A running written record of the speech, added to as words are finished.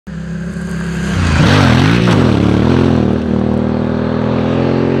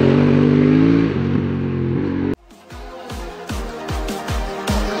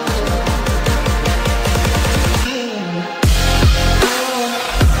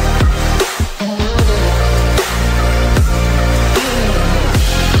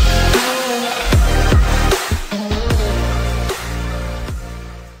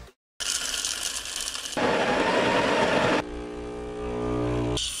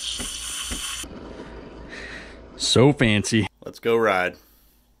So fancy. Let's go ride.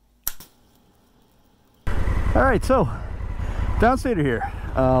 All right, so Downstater here,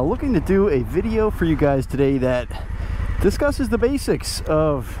 looking to do a video for you guys today that discusses the basics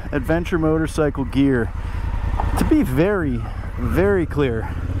of adventure motorcycle gear. To be very, very clear,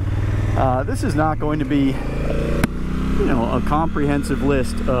 this is not going to be, you know, a comprehensive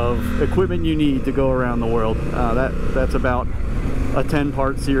list of equipment you need to go around the world. That's about a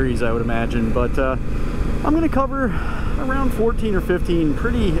 10-part series, I would imagine, but I'm going to cover around 14 or 15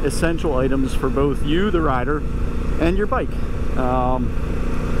 pretty essential items for both you, the rider, and your bike.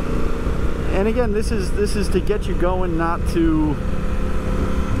 And again, this is to get you going, not to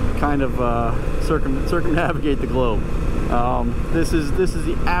kind of circumnavigate the globe. This is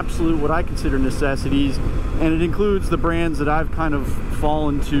the absolute, what I consider, necessities, and it includes the brands that I've kind of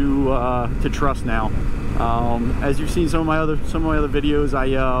fallen to trust now. As you've seen some of my other videos,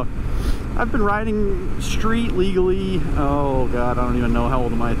 I've been riding street legally. Oh God, I don't even know, how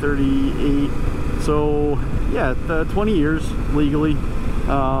old am I? 38. So yeah, 20 years legally,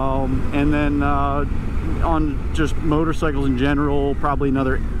 and then on just motorcycles in general, probably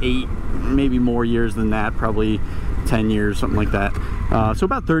another 8, maybe more years than that, probably 10 years, something like that. So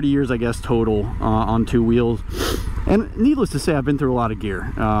about 30 years, I guess, total on 2 wheels. And needless to say, I've been through a lot of gear,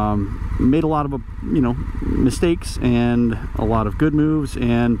 made a lot of, you know, mistakes and a lot of good moves,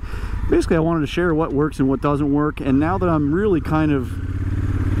 and basically I wanted to share what works and what doesn't work. And now that I'm really kind of,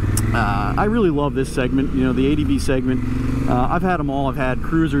 I really love this segment, you know, the ADV segment. I've had them all. I've had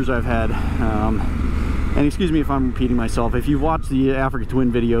cruisers, I've had, and excuse me if I'm repeating myself. If you've watched the Africa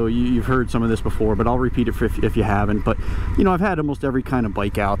Twin video, you've heard some of this before, but I'll repeat it if you haven't. But, you know, I've had almost every kind of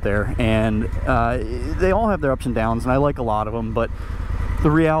bike out there, and they all have their ups and downs, and I like a lot of them. But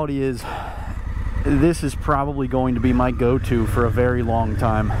the reality is, this is probably going to be my go-to for a very long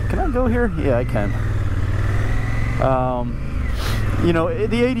time. Can I go here? Yeah, I can. You know,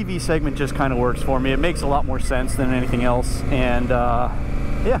 the ADV segment just kind of works for me. It makes a lot more sense than anything else, and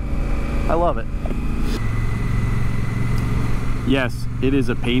yeah, I love it. Yes, it is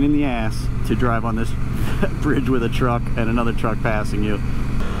a pain in the ass to drive on this bridge with a truck and another truck passing you.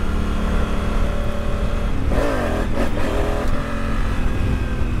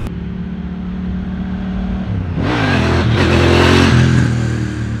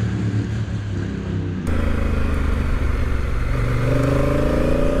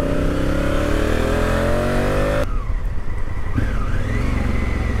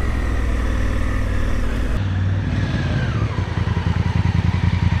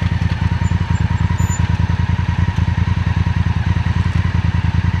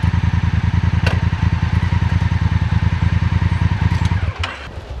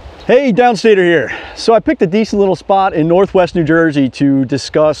 Hey, Downstater here. So I picked a decent little spot in Northwest New Jersey to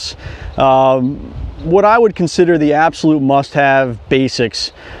discuss what I would consider the absolute must-have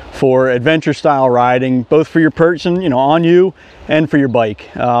basics for adventure style riding, both for your person, you know, on you, and for your bike.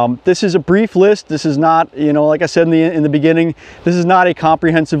 This is a brief list. This is not, you know, like I said in the beginning, this is not a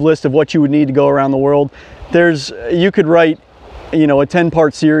comprehensive list of what you would need to go around the world. You could write, you know, a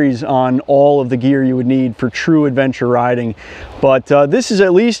 10-part series on all of the gear you would need for true adventure riding, but this is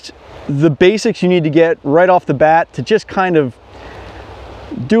at least the basics you need to get right off the bat to just kind of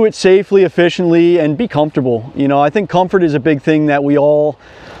do it safely, efficiently, and be comfortable. You know, I think comfort is a big thing that we all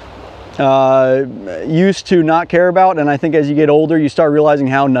used to not care about, and I think as you get older you start realizing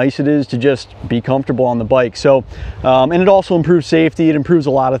how nice it is to just be comfortable on the bike. So and it also improves safety, it improves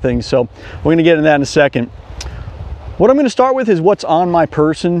a lot of things, so we're going to get into that in a second. What I'm going to start with is what's on my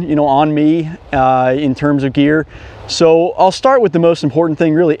person, you know, on me in terms of gear. So I'll start with the most important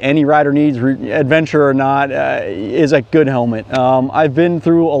thing really any rider needs, adventure or not, is a good helmet. I've been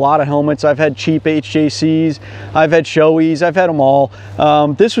through a lot of helmets. I've had cheap HJCs, I've had Shoeis, I've had them all.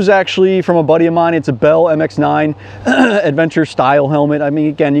 This was actually from a buddy of mine. It's a Bell MX-9 adventure style helmet. I mean,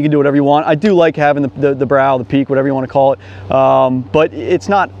 again, you can do whatever you want. I do like having the brow, the peak, whatever you want to call it, but it's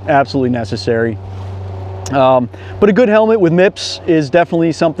not absolutely necessary. But a good helmet with MIPS is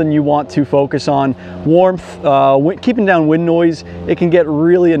definitely something you want to focus on. Warmth, keeping down wind noise, it can get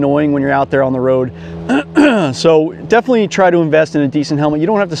really annoying when you're out there on the road. So definitely try to invest in a decent helmet. You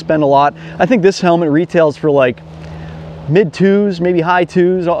don't have to spend a lot. I think this helmet retails for like mid-2s, maybe high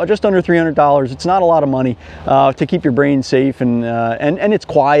 2s, just under $300. It's not a lot of money to keep your brain safe, and it's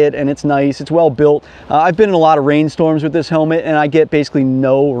quiet and it's nice, it's well built. I've been in a lot of rainstorms with this helmet and I get basically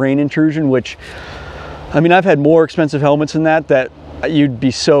no rain intrusion, which, I mean, I've had more expensive helmets than that you'd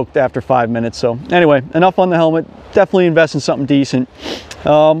be soaked after 5 minutes. So anyway, enough on the helmet. Definitely invest in something decent.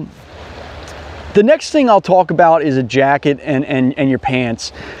 The next thing I'll talk about is a jacket and your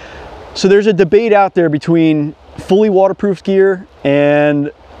pants. So there's a debate out there between fully waterproof gear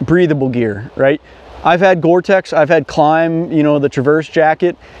and breathable gear, right? I've had Gore-Tex, I've had Climb, you know, the Traverse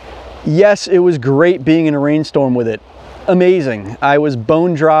jacket. Yes, it was great being in a rainstorm with it. Amazing. I was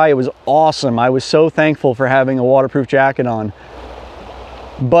bone dry. It was awesome. I was so thankful for having a waterproof jacket on.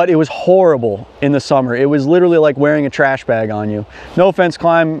 But it was horrible in the summer. It was literally like wearing a trash bag on you. No offense,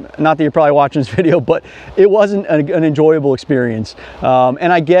 Climb, not that you're probably watching this video, but it wasn't an enjoyable experience.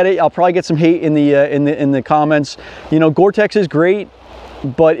 And I get it. I'll probably get some hate in the comments. You know, Gore-Tex is great,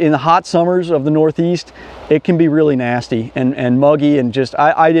 but in the hot summers of the Northeast, it can be really nasty and muggy, and just,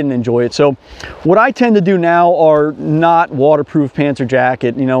 I didn't enjoy it. So what I tend to do now are not waterproof pants or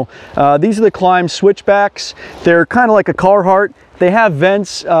jacket. You know, these are the Climb switchbacks. They're kind of like a Carhartt. They have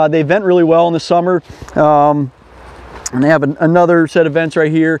vents. They vent really well in the summer. And they have another set of vents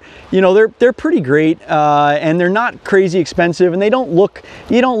right here. You know, they're pretty great, and they're not crazy expensive, and they don't look,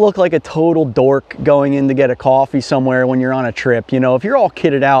 you don't look like a total dork going in to get a coffee somewhere when you're on a trip. You know, if you're all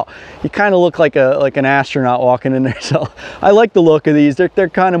kitted out, you kind of look like an astronaut walking in there. So I like the look of these. They're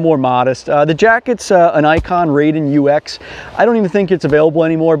kind of more modest. The jacket's an Icon Raiden UX. I don't even think it's available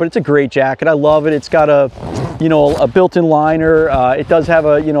anymore, but it's a great jacket. I love it. It's got a, you know, a built-in liner. It does have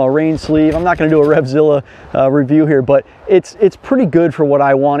a, you know, a rain sleeve. I'm not going to do a Revzilla review here, but it's pretty good for what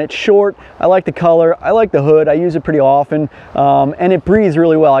I want. It's short. I like the color. I like the hood. I use it pretty often, and it breathes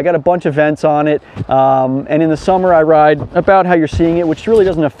really well. I got a bunch of vents on it, and in the summer I ride about how you're seeing it, which really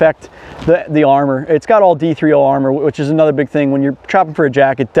doesn't affect the armor. It's got all D3O armor, which is another big thing. When you're shopping for a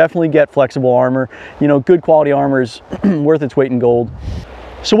jacket, definitely get flexible armor. You know, good quality armor is worth its weight in gold.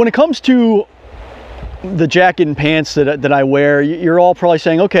 So when it comes to the jacket and pants that I wear, you're all probably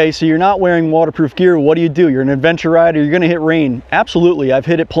saying, okay, so you're not wearing waterproof gear. What do? You're an adventure rider. You're going to hit rain. Absolutely. I've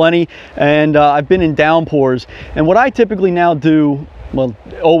hit it plenty, and I've been in downpours. And what I typically now do, well,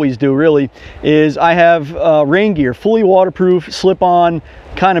 always do really, is I have rain gear, fully waterproof, slip-on,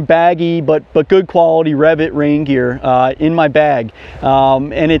 kind of baggy, but good quality Revit rain gear in my bag,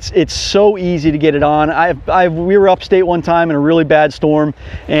 and it's so easy to get it on. We were upstate one time in a really bad storm,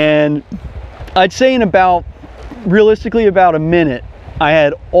 and I'd say in about, realistically, about a minute, I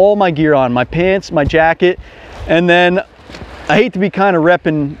had all my gear on, my pants, my jacket, and then I hate to be kind of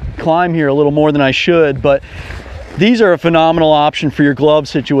repping Climb here a little more than I should, but these are a phenomenal option for your glove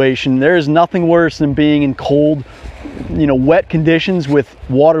situation. There is nothing worse than being in cold, you know, wet conditions with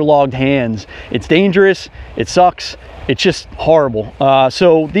waterlogged hands. It's dangerous, it sucks, it's just horrible.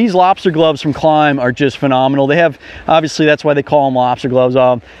 So these lobster gloves from Climb are just phenomenal. They have, obviously that's why they call them lobster gloves,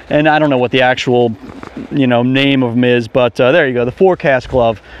 and I don't know what the actual, you know, name of them is, but there you go, the Forecast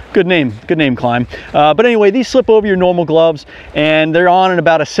glove. Good name Climb. But anyway, these slip over your normal gloves, and they're on in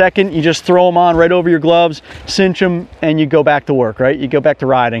about a second. You just throw them on right over your gloves, cinch them, and you go back to work, right? You go back to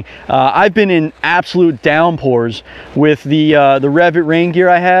riding. I've been in absolute downpours with the Revit rain gear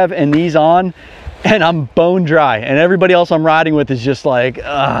I have and these on, and I'm bone dry, and everybody else I'm riding with is just like,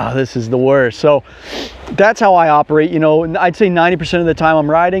 this is the worst. So that's how I operate. You know, I'd say 90% of the time I'm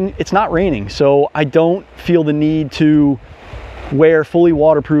riding, it's not raining, so I don't feel the need to wear fully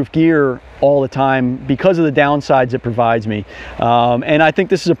waterproof gear all the time because of the downsides it provides me. And I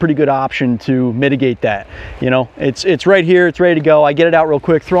think this is a pretty good option to mitigate that. You know, it's right here, it's ready to go. I get it out real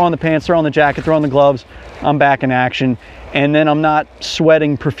quick, throw on the pants, throw on the jacket, throw on the gloves, I'm back in action, and then I'm not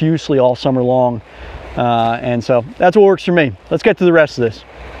sweating profusely all summer long. And so that's what works for me. Let's get to the rest of this.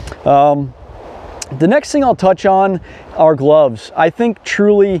 The next thing I'll touch on are gloves. I think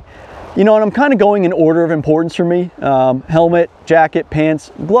truly, you know, and I'm kind of going in order of importance for me. Helmet, jacket,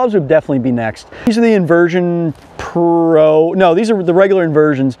 pants, gloves would definitely be next. These are the Inversion Pro. No, these are the regular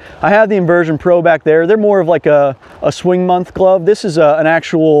Inversions. I have the Inversion Pro back there. They're more of like a swing month glove. This is an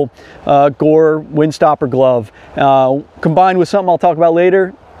actual Gore windstopper glove. Combined with something I'll talk about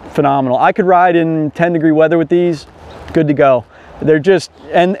later, phenomenal. I could ride in 10-degree weather with these, good to go. They're just,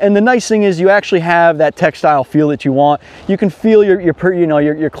 and the nice thing is you actually have that textile feel that you want. You can feel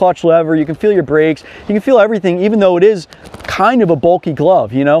your clutch lever, you can feel your brakes, you can feel everything, even though it is kind of a bulky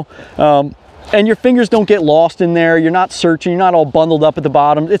glove, you know. And your fingers don't get lost in there. You're not searching, you're not all bundled up at the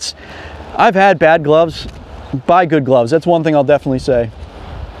bottom. I've had bad gloves, buy good gloves. That's one thing I'll definitely say.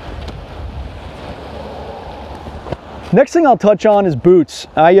 Next thing I'll touch on is boots.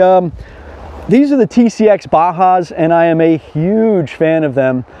 These are the TCX Bajas, and I am a huge fan of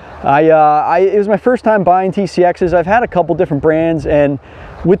them. It was my first time buying TCXs. I've had a couple different brands, and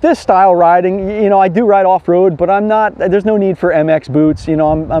with this style riding, you know, I do ride off-road, but there's no need for MX boots. You know,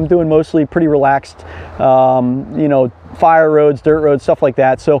 I'm doing mostly pretty relaxed, you know, fire roads, dirt roads, stuff like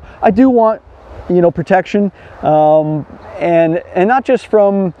that. So I do want, you know, protection, and not just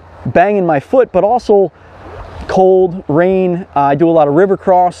from banging my foot, but also cold, rain. I do a lot of river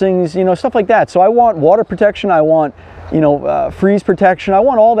crossings, you know, stuff like that. So I want water protection. I want, you know, freeze protection. I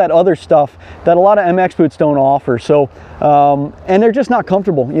want all that other stuff that a lot of MX boots don't offer. So, and they're just not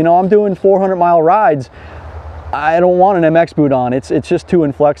comfortable. You know, I'm doing 400-mile rides. I don't want an MX boot on. It's just too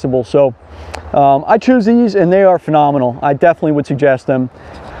inflexible. So I choose these, and they are phenomenal. I definitely would suggest them.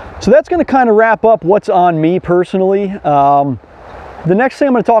 So that's going to kind of wrap up what's on me personally. The next thing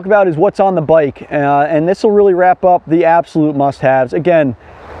I'm going to talk about is what's on the bike, and this will really wrap up the absolute must-haves. Again,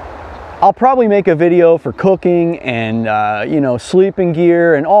 I'll probably make a video for cooking and you know, sleeping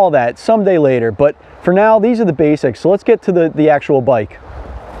gear and all that someday later, but for now, these are the basics. So let's get to the actual bike.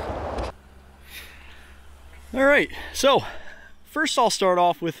 All right, so first I'll start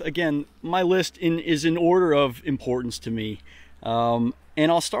off with, again, my list is in order of importance to me. And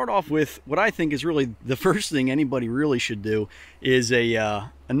I'll start off with what I think is really the first thing anybody really should do is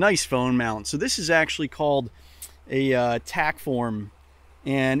a nice phone mount. So this is actually called a tack form,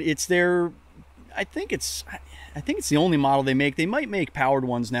 and it's their, I think it's the only model they make. They might make powered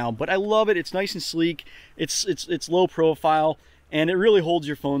ones now, but I love it. It's nice and sleek. It's low profile, and it really holds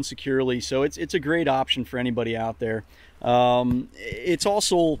your phone securely. So it's a great option for anybody out there. It's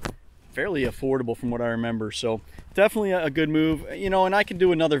also fairly affordable from what I remember, so definitely a good move. You know, and I can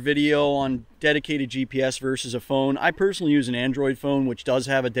do another video on dedicated GPS versus a phone. I personally use an Android phone, which does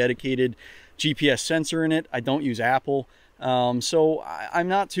have a dedicated GPS sensor in it. I don't use Apple, so I'm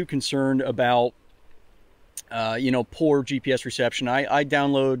not too concerned about you know, poor GPS reception. I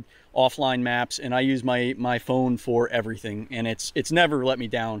download offline maps, and I use my phone for everything, and it's never let me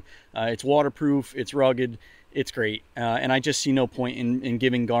down. It's waterproof, it's rugged, it's great, and I just see no point in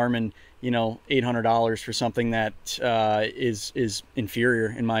giving Garmin, you know, $800 for something that is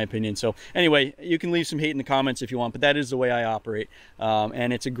inferior in my opinion. So anyway, you can leave some hate in the comments if you want, but that is the way I operate,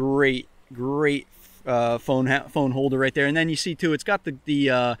 and it's a great phone holder right there. And then you see too, it's got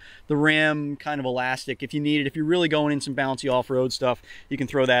the RAM kind of elastic. If you need it, if you're really going in some bouncy off-road stuff, you can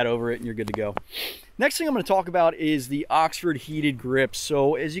throw that over it and you're good to go. Next thing I'm going to talk about is the Oxford heated grips.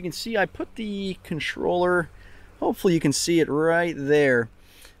 So as you can see, I put the controller, hopefully you can see it right there.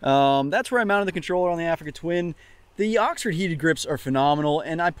 That's where I mounted the controller on the Africa Twin. The Oxford heated grips are phenomenal,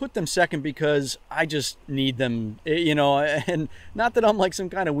 and I put them second because I just need them, you know, and not that I'm like some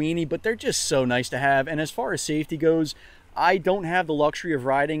kind of weenie, but they're just so nice to have. And as far as safety goes, I don't have the luxury of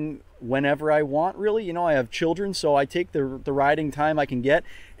riding whenever I want, really. You know, I have children, so I take the riding time I can get,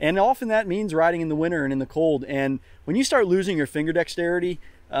 and often that means riding in the winter and in the cold. And when you start losing your finger dexterity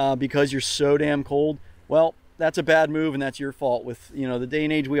because you're so damn cold, well, that's a bad move, and that's your fault. With, you know, the day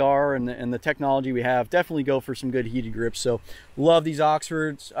and age we are and the technology we have, definitely go for some good heated grips. So love these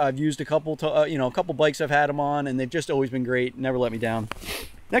Oxfords. I've used a couple you know, a couple bikes I've had them on, and they've just always been great, never let me down.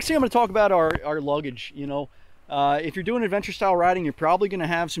 Next thing I'm going to talk about are our luggage. You know, if you're doing adventure style riding, you're probably going to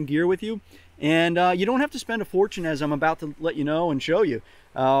have some gear with you, and you don't have to spend a fortune, as I'm about to let you know and show you.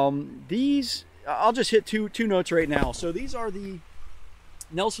 These, I'll just hit two notes right now. So these are the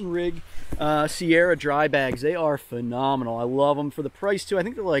Nelson Rig Sierra dry bags. They are phenomenal. I love them for the price too. I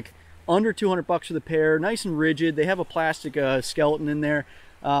think they're like under 200 bucks for the pair. Nice and rigid. They have a plastic skeleton in there.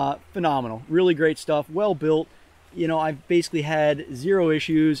 Phenomenal. Really great stuff. Well built. You know, I've basically had zero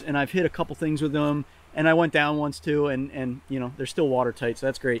issues, and I've hit a couple things with them, and I went down once too, and you know, they're still watertight, so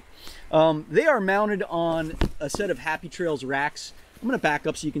that's great. They are mounted on a set of Happy Trails racks. I'm going to back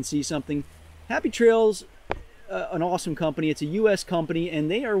up so you can see something. Happy Trails, an awesome company. It's a US company, and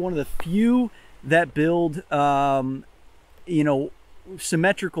they are one of the few that build you know,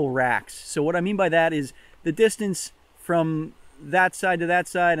 symmetrical racks. So what I mean by that is the distance from that side to that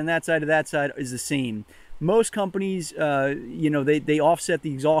side and that side to that side is the same. Most companies, you know, they offset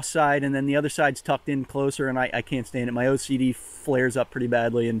the exhaust side, and then the other side's tucked in closer, and I can't stand it. My OCD flares up pretty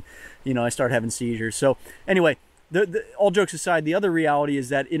badly, and you know, I start having seizures. So anyway, all jokes aside, the other reality is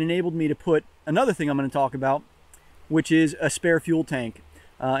that it enabled me to put another thing I'm going to talk about, which is a spare fuel tank.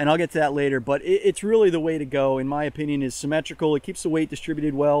 And I'll get to that later, but it's really the way to go, in my opinion. Is symmetrical. It keeps the weight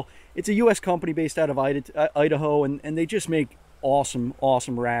distributed well. It's a US company based out of Idaho, and they just make awesome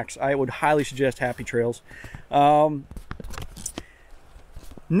racks. I would highly suggest Happy Trails.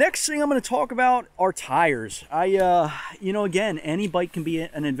 Next thing I'm going to talk about are tires. You know, again, any bike can be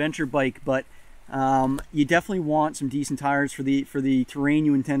an adventure bike, but you definitely want some decent tires for the terrain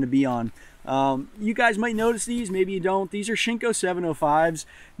you intend to be on. You guys might notice these, maybe you don't. These are Shinko 705s.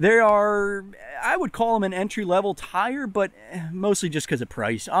 They are, I would call them an entry-level tire, but mostly just because of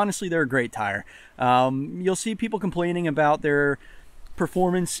price. Honestly, they're a great tire. You'll see people complaining about their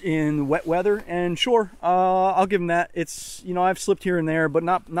performance in wet weather, and sure, I'll give them that. It's, you know, I've slipped here and there, but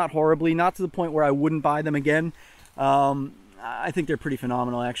not horribly, not to the point where I wouldn't buy them again. I think they're pretty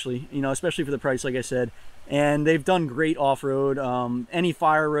phenomenal, actually, you know, especially for the price, like I said. And they've done great off-road, any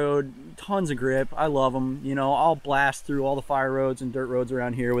fire road, tons of grip. I love them. You know, I'll blast through all the fire roads and dirt roads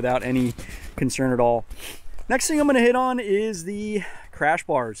around here without any concern at all. Next thing I'm going to hit on is the crash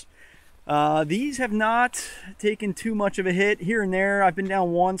bars. These have not taken too much of a hit. Here and there, I've been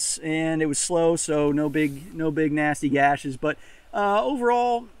down once and it was slow, so no big nasty gashes. But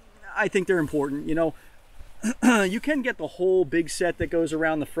overall, I think they're important. You know, you can get the whole big set that goes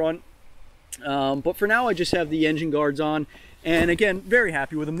around the front. But for now, I just have the engine guards on, and again, very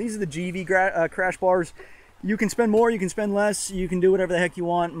happy with them. These are the GV crash bars. You can spend more, you can spend less, you can do whatever the heck you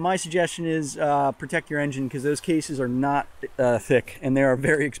want. My suggestion is protect your engine, because those cases are not thick, and they are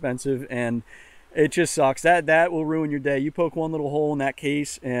very expensive, and it just sucks. That will ruin your day. You poke one little hole in that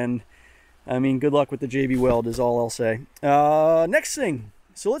case, and I mean, good luck with the JB Weld is all I'll say. Next thing,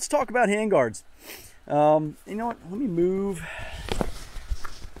 so let's talk about handguards. You know what, let me move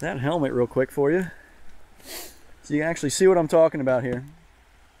that helmet real quick for you so you can actually see what I'm talking about here.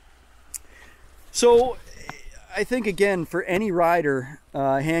 So I think, again, for any rider,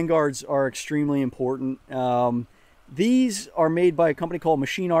 handguards are extremely important. These are made by a company called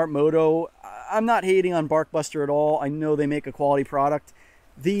Machine Art Moto. I'm not hating on Barkbuster at all. I know they make a quality product.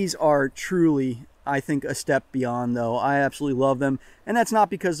 These are truly, I think, a step beyond, though. I absolutely love them, and that's not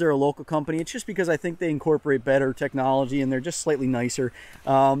because they're a local company. It's just because I think they incorporate better technology, and they're just slightly nicer.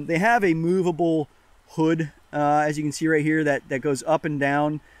 They have a movable hood, as you can see right here, that goes up and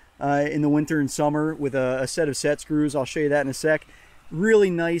down in the winter and summer with a set of set screws. I'll show you that in a sec. Really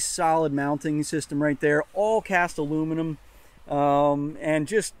nice, solid mounting system right there. All cast aluminum, and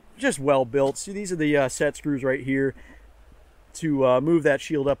just well built. See, these are the set screws right here to move that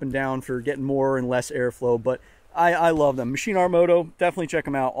shield up and down for getting more and less airflow. But I love them. Machine Art Moto, definitely check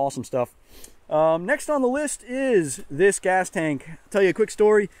them out. Awesome stuff. Next on the list is this gas tank. I'll tell you a quick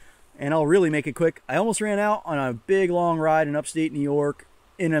story, and I'll really make it quick. I almost ran out on a big long ride in upstate New York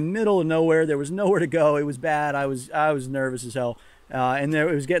in the middle of nowhere. There was nowhere to go. It was bad. I was nervous as hell, and it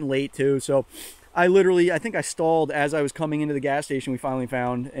was getting late too. So I think I stalled as I was coming into the gas station we finally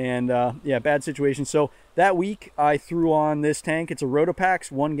found, and yeah, bad situation. So that week I threw on this tank. It's a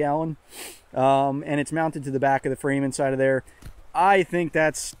Rotopax 1 gallon, and it's mounted to the back of the frame inside of there. I think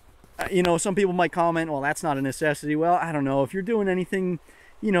that's, you know, some people might comment, well, that's not a necessity. Well, I don't know. If you're doing anything,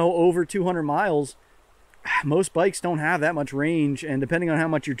 you know, over 200 miles, most bikes don't have that much range, and depending on how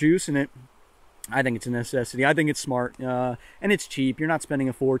much you're juicing it, I think it's a necessity. I think it's smart, and it's cheap. You're not spending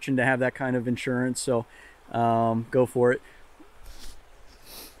a fortune to have that kind of insurance, so go for it.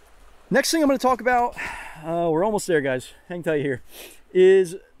 Next thing I'm going to talk about, we're almost there, guys. I can tell you here,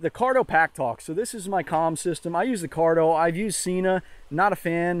 is the Cardo Pack Talk. So this is my comm system. I use the Cardo. I've used Cena. Not a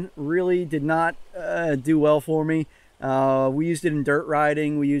fan. Really did not do well for me. We used it in dirt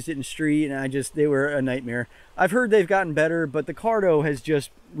riding. We used it in street, and they were a nightmare. I've heard they've gotten better, but the Cardo has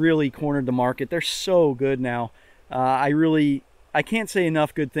just really cornered the market. They're so good now. I can't say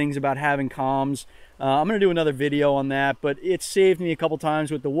enough good things about having comms. I'm going to do another video on that, but it saved me a couple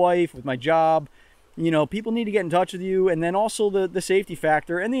times with the wife, with my job. You know, people need to get in touch with you, and then also the safety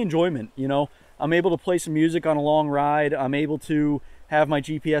factor and the enjoyment. You know, I'm able to play some music on a long ride. I'm able to have my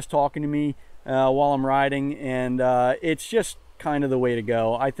GPS talking to me while I'm riding, and it's just kind of the way to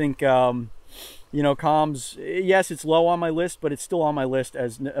go. I think, you know, comms, yes, it's low on my list, but it's still on my list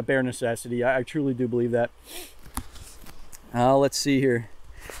as a bare necessity. I truly do believe that. Let's see here.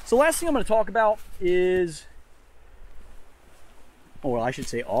 So last thing I'm going to talk about is, well, I should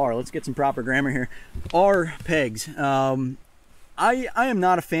say R. Let's get some proper grammar here. R pegs. I am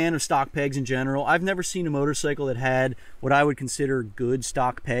not a fan of stock pegs in general. I've never seen a motorcycle that had what I would consider good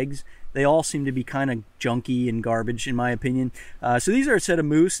stock pegs. They all seem to be kind of junky and garbage, in my opinion. So these are a set of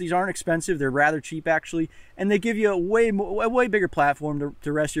Moose. These aren't expensive. They're rather cheap, actually. And they give you a way bigger platform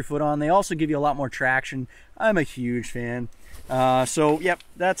to rest your foot on. They also give you a lot more traction. I'm a huge fan. So, yep,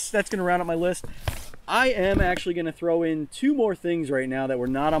 that's going to round up my list. I am actually going to throw in 2 more things right now that were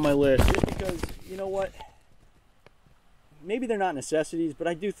not on my list, just because, you know what? Maybe they're not necessities, but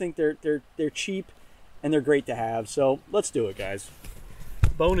I do think they're cheap and they're great to have. So let's do it, guys.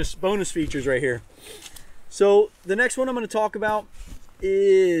 Bonus features right here. So the next one I'm going to talk about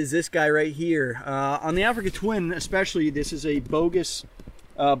is this guy right here. On the Africa Twin especially, this is a bogus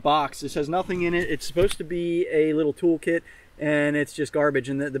box. This has nothing in it. It's supposed to be a little toolkit, and it's just garbage,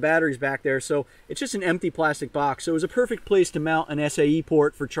 and the battery's back there. So it's just an empty plastic box. So it was a perfect place to mount an SAE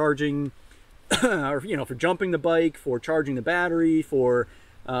port for charging or, you know, for jumping the bike, for charging the battery, for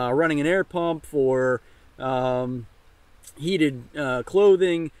running an air pump, for heated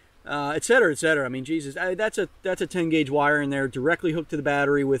clothing, etc., etc. I mean, Jesus, that's a 10 gauge wire in there, directly hooked to the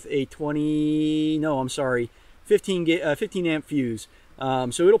battery with a 15 amp fuse.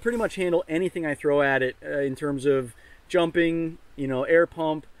 So it'll pretty much handle anything I throw at it in terms of jumping, you know, air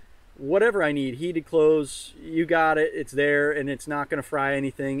pump, whatever I need, heated clothes, you got it. It's there, and it's not going to fry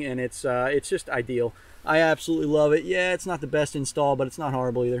anything, and it's just ideal. I absolutely love it. Yeah, it's not the best install, but it's not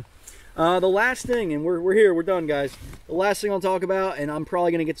horrible either. The last thing, and we're here, we're done, guys. The last thing I'll talk about, and I'm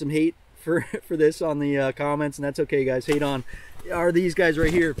probably going to get some hate for this on the comments, and that's okay, guys. Hate on, are these guys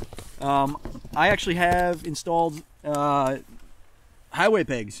right here. I actually have installed highway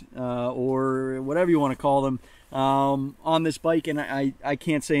pegs, or whatever you want to call them, on this bike, and I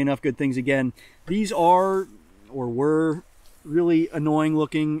can't say enough good things. Again, these are, or were, really annoying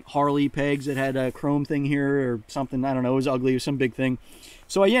looking Harley pegs that had a chrome thing here or something. I don't know, it was ugly, it was some big thing.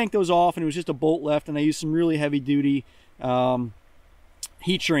 So I yanked those off, and it was just a bolt left, and I used some really heavy duty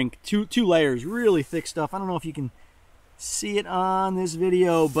heat shrink, two layers, really thick stuff. I don't know if you can see it on this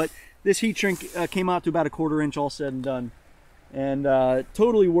video, but this heat shrink came out to about 1/4 inch all said and done, and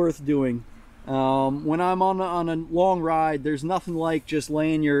totally worth doing. When I'm on a long ride, there's nothing like just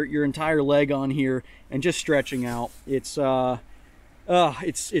laying your entire leg on here and just stretching out. It's like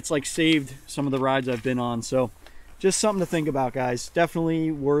saved some of the rides I've been on. So just something to think about, guys.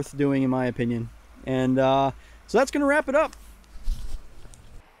 Definitely worth doing, in my opinion. And so that's going to wrap it up.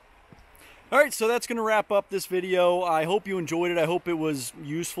 All right, so that's going to wrap up this video. I hope you enjoyed it. I hope it was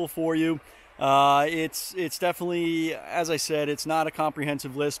useful for you. It's definitely, as I said, it's not a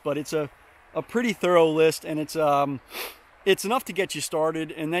comprehensive list, but it's a pretty thorough list, and it's enough to get you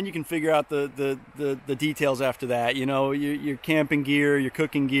started, and then you can figure out the details after that. You know, your camping gear, your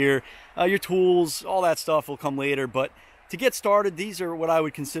cooking gear, your tools, all that stuff will come later. But to get started, these are what I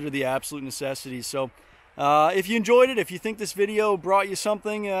would consider the absolute necessities. So if you enjoyed it, if you think this video brought you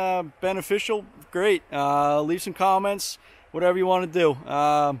something beneficial, great. Leave some comments, whatever you want to do.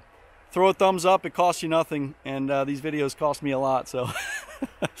 Throw a thumbs up, it costs you nothing, and these videos cost me a lot, so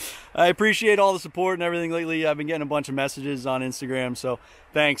I appreciate all the support and everything lately. I've been getting a bunch of messages on Instagram, so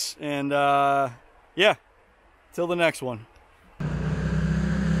thanks. And yeah, till the next one.